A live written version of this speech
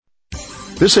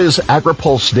This is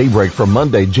AgriPulse Daybreak for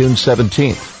Monday, June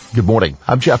 17th. Good morning.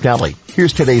 I'm Jeff Nally.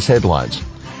 Here's today's headlines.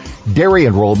 Dairy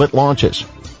enrollment launches.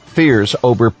 Fears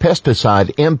over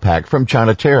pesticide impact from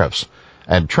China tariffs.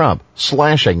 And Trump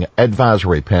slashing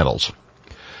advisory panels.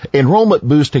 Enrollment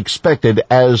boost expected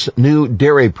as new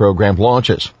dairy program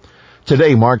launches.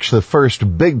 Today marks the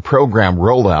first big program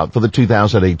rollout for the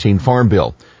 2018 Farm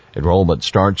Bill. Enrollment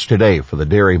starts today for the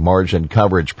Dairy Margin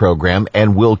Coverage Program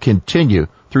and will continue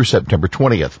through September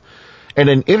 20th. In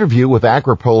an interview with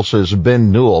AgriPulse's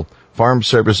Ben Newell, Farm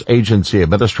Service Agency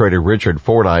Administrator Richard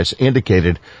Fordyce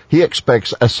indicated he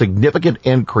expects a significant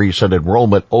increase in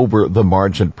enrollment over the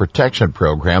Margin Protection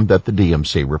Program that the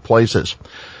DMC replaces.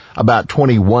 About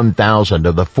 21,000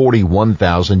 of the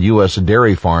 41,000 U.S.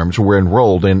 dairy farms were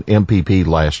enrolled in MPP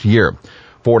last year.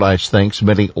 Fordyce thinks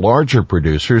many larger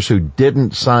producers who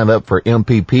didn't sign up for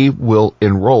MPP will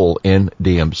enroll in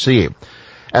DMC.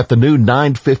 At the new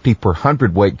 $9.50 per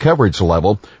hundredweight coverage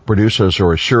level, producers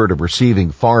are assured of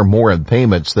receiving far more in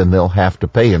payments than they'll have to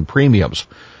pay in premiums.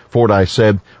 Fordyce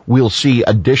said, "We'll see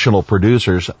additional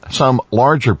producers, some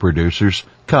larger producers,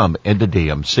 come into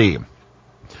DMC."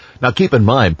 Now keep in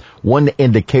mind, one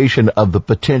indication of the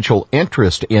potential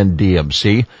interest in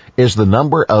DMC is the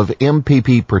number of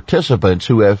MPP participants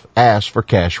who have asked for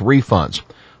cash refunds.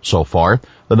 So far,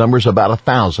 the number is about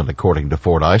 1,000, according to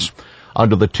Fordyce.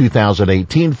 Under the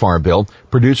 2018 Farm Bill,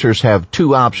 producers have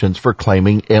two options for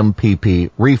claiming MPP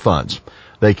refunds.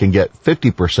 They can get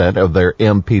 50% of their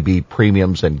MPP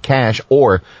premiums in cash,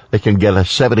 or they can get a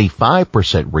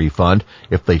 75% refund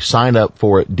if they sign up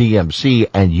for DMC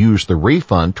and use the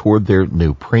refund toward their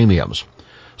new premiums.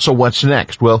 So what's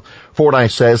next? Well,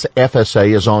 Fordyce says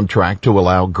FSA is on track to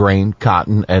allow grain,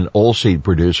 cotton, and oilseed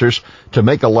producers to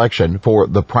make election for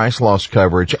the price loss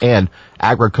coverage and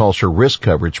agriculture risk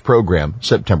coverage program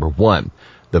September 1.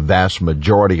 The vast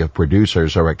majority of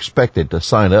producers are expected to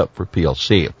sign up for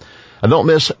PLC. And don't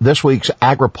miss this week's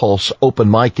AgriPulse open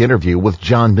mic interview with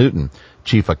John Newton,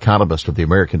 Chief Economist of the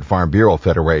American Farm Bureau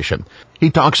Federation.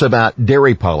 He talks about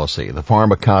dairy policy, the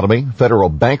farm economy, federal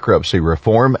bankruptcy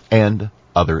reform, and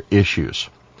other issues.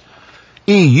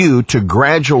 EU to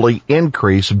gradually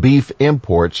increase beef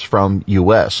imports from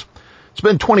U.S. It's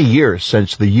been 20 years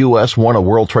since the U.S. won a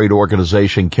World Trade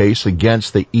Organization case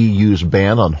against the EU's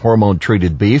ban on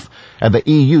hormone-treated beef, and the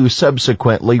EU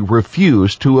subsequently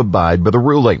refused to abide by the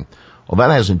ruling. Well,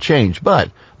 that hasn't changed,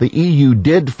 but the EU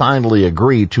did finally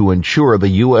agree to ensure the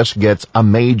U.S. gets a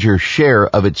major share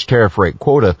of its tariff rate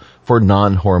quota for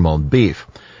non-hormone beef.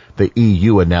 The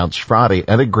EU announced Friday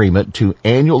an agreement to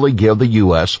annually give the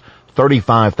U.S.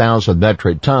 35,000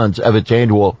 metric tons of its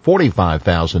annual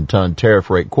 45,000 ton tariff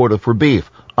rate quota for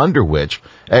beef, under which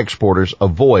exporters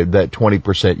avoid that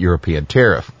 20% European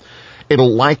tariff.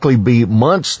 It'll likely be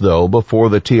months, though, before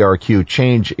the TRQ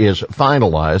change is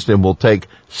finalized and will take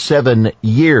 7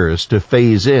 years to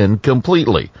phase in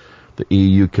completely. The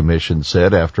EU Commission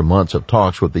said after months of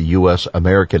talks with the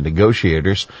U.S.-American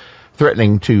negotiators,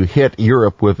 threatening to hit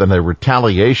Europe with a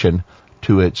retaliation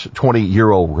to its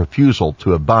 20-year-old refusal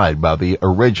to abide by the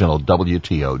original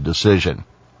WTO decision.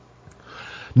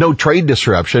 No trade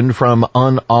disruption from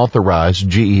unauthorized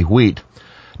GE wheat.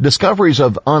 Discoveries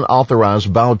of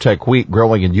unauthorized biotech wheat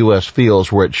growing in U.S.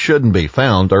 fields where it shouldn't be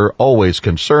found are always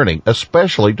concerning,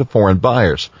 especially to foreign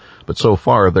buyers. But so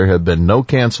far, there have been no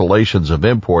cancellations of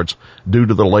imports due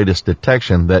to the latest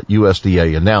detection that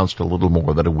USDA announced a little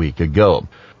more than a week ago.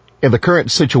 In the current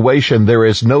situation, there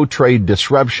is no trade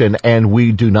disruption, and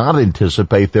we do not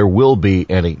anticipate there will be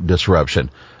any disruption.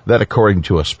 That according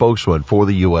to a spokesman for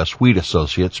the U.S. Wheat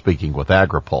Associates speaking with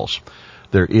AgriPulse.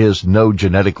 There is no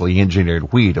genetically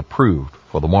engineered wheat approved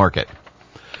for the market.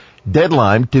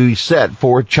 Deadline to be set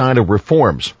for China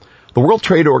reforms. The World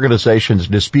Trade Organization's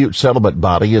dispute settlement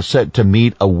body is set to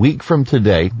meet a week from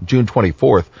today, June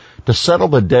 24th, to settle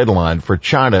the deadline for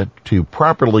China to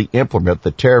properly implement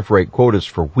the tariff rate quotas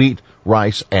for wheat,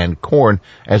 rice, and corn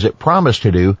as it promised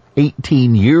to do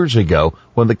 18 years ago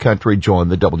when the country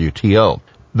joined the WTO.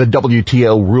 The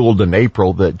WTO ruled in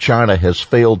April that China has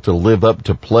failed to live up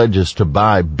to pledges to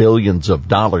buy billions of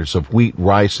dollars of wheat,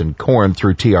 rice, and corn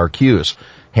through TRQs,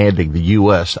 handing the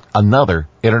U.S. another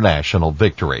international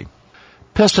victory.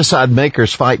 Pesticide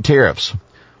makers fight tariffs.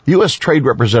 The U.S. Trade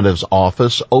Representative's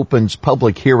office opens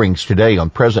public hearings today on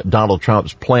President Donald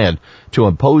Trump's plan to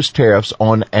impose tariffs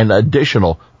on an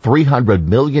additional $300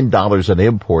 million in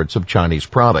imports of Chinese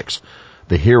products.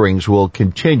 The hearings will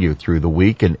continue through the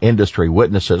week, and industry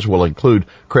witnesses will include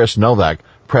Chris Novak,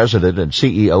 President and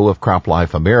CEO of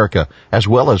CropLife America, as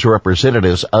well as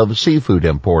representatives of seafood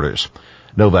importers.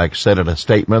 Novak said in a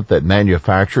statement that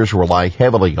manufacturers rely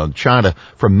heavily on China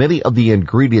for many of the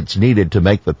ingredients needed to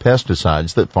make the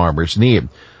pesticides that farmers need.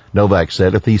 Novak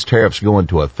said if these tariffs go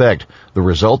into effect, the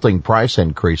resulting price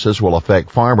increases will affect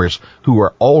farmers who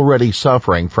are already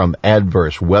suffering from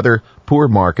adverse weather, poor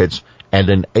markets, and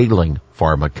an ailing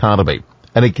farm economy.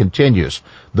 And it continues,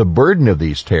 the burden of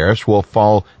these tariffs will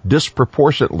fall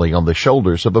disproportionately on the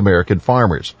shoulders of American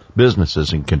farmers,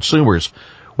 businesses, and consumers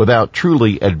without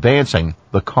truly advancing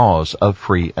the cause of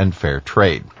free and fair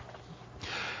trade.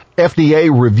 FDA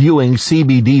reviewing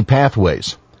CBD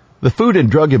pathways. The Food and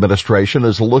Drug Administration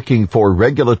is looking for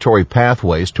regulatory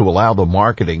pathways to allow the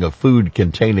marketing of food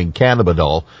containing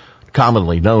cannabidiol,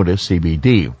 commonly known as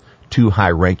CBD, two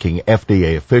high-ranking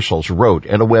FDA officials wrote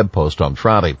in a web post on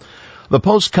Friday. The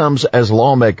post comes as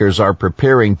lawmakers are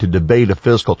preparing to debate a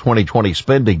fiscal 2020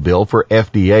 spending bill for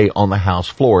FDA on the House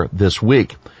floor this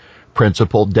week.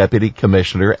 Principal Deputy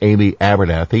Commissioner Amy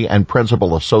Abernathy and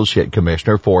Principal Associate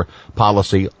Commissioner for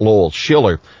Policy Lowell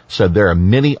Schiller said there are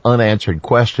many unanswered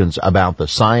questions about the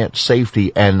science,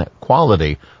 safety, and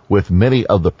quality with many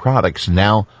of the products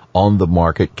now on the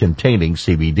market containing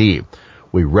CBD.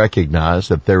 We recognize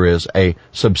that there is a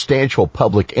substantial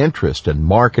public interest in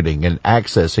marketing and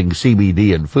accessing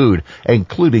CBD in food,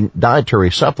 including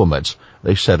dietary supplements,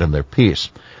 they said in their piece.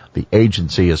 The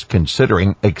agency is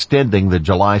considering extending the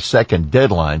July 2nd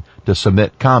deadline to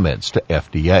submit comments to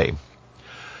FDA.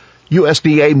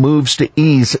 USDA moves to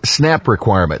ease SNAP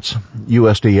requirements.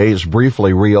 USDA is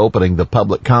briefly reopening the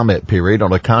public comment period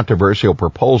on a controversial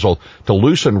proposal to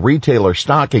loosen retailer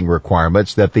stocking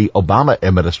requirements that the Obama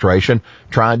administration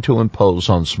tried to impose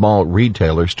on small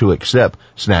retailers to accept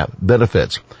SNAP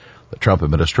benefits. The Trump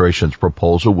administration's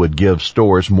proposal would give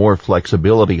stores more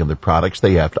flexibility in the products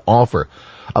they have to offer.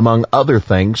 Among other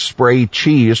things, spray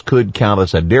cheese could count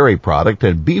as a dairy product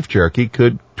and beef jerky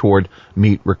could toward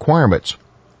meat requirements.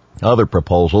 Other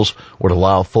proposals would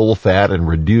allow full fat and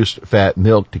reduced fat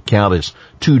milk to count as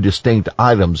two distinct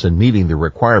items in meeting the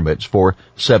requirements for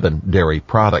 7 dairy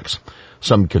products.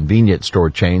 Some convenience store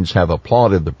chains have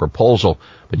applauded the proposal,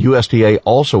 but USDA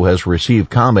also has received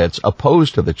comments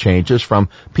opposed to the changes from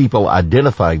people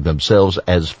identifying themselves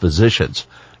as physicians.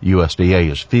 USDA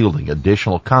is fielding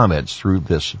additional comments through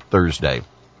this Thursday.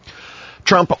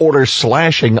 Trump orders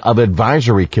slashing of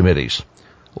advisory committees.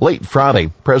 Late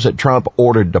Friday, President Trump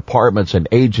ordered departments and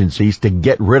agencies to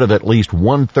get rid of at least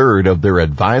 1/3 of their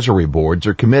advisory boards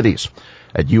or committees.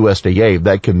 At USDA,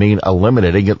 that could mean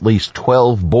eliminating at least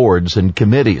 12 boards and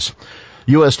committees.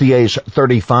 USDA's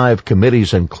 35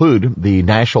 committees include the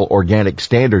National Organic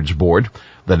Standards Board,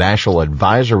 the National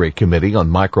Advisory Committee on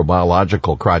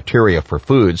Microbiological Criteria for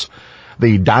Foods,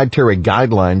 the Dietary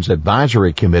Guidelines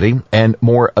Advisory Committee, and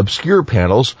more obscure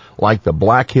panels like the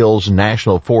Black Hills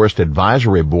National Forest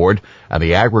Advisory Board and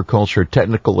the Agriculture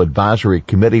Technical Advisory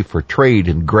Committee for Trade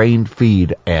in Grain,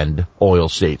 Feed, and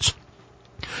Oilseeds.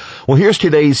 Well, here's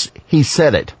today's He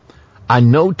Said It. I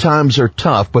know times are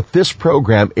tough, but this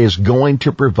program is going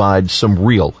to provide some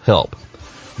real help.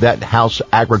 That House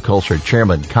Agriculture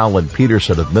Chairman Colin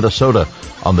Peterson of Minnesota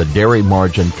on the Dairy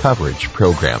Margin Coverage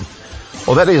Program.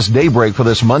 Well, that is Daybreak for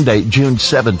this Monday, June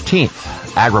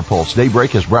 17th. AgriPulse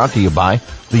Daybreak is brought to you by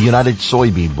the United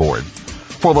Soybean Board.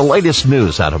 For the latest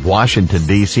news out of Washington,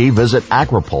 D.C., visit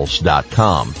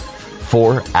agripulse.com.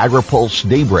 For AgriPulse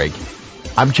Daybreak,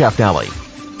 I'm Jeff Nally.